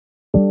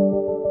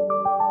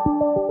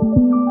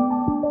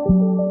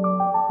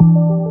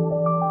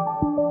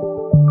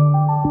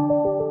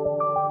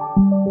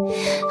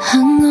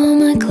Hung all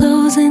my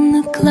clothes in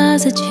the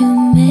closet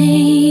you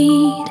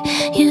made.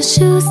 Your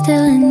shoes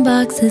still in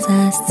boxes,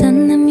 I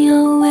send them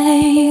your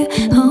way,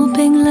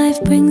 hoping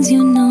life brings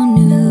you no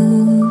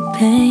new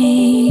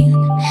pain.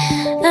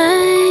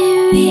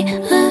 I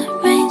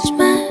rearrange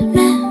my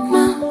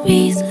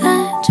memories,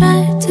 I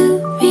try to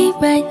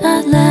rewrite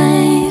our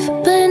life,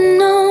 but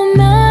no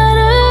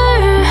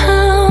matter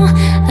how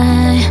I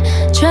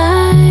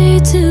try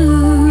to,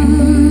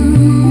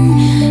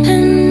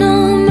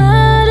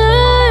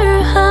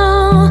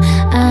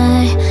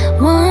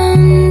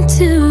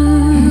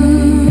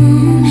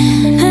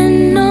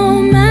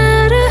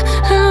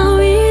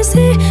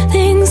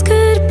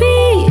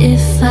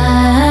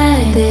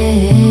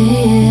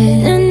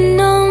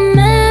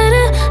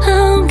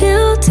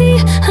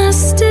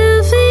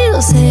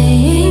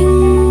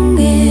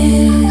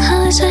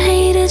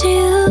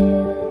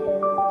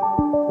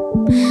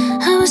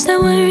 that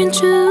weren't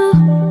true.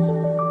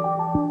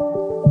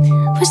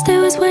 Wish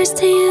there was worse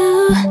to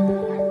you.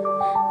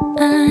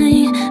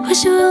 I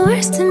wish you were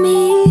worse to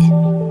me.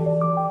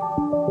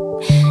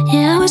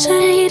 Yeah, I wish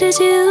I hated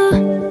you.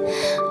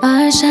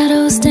 Our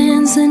shadows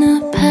dance in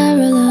a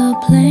parallel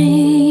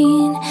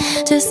plane.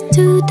 Just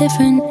two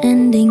different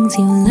endings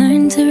you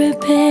learned to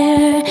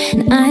repair,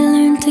 and I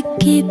learned to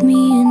keep me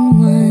in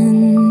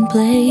one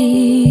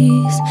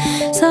place.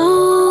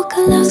 So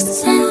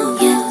close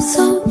and yet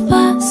so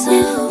far,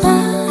 if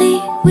only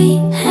we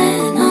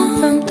had known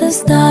from the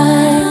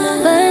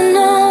start. But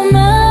no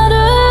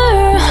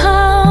matter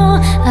how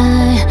I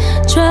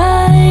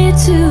try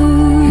to,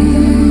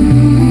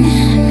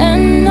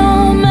 and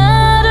no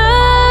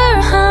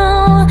matter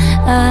how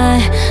I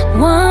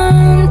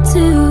want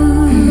to,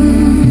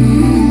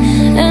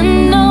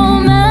 and no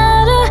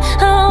matter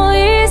how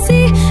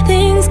easy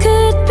things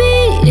could be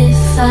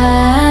if I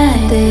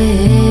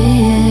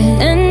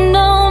did, and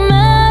no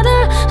matter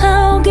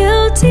how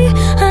guilty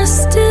I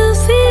still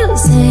feel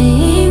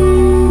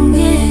saying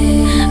it.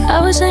 I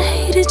wish I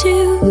hated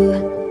you.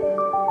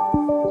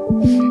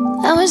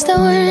 I wish that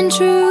weren't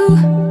true.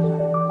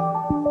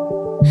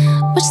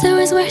 Wish there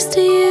was worse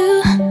to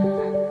you.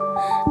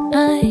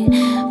 I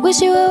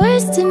wish you were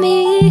worse to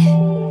me.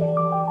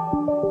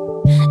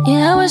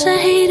 Yeah, I wish I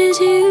hated you.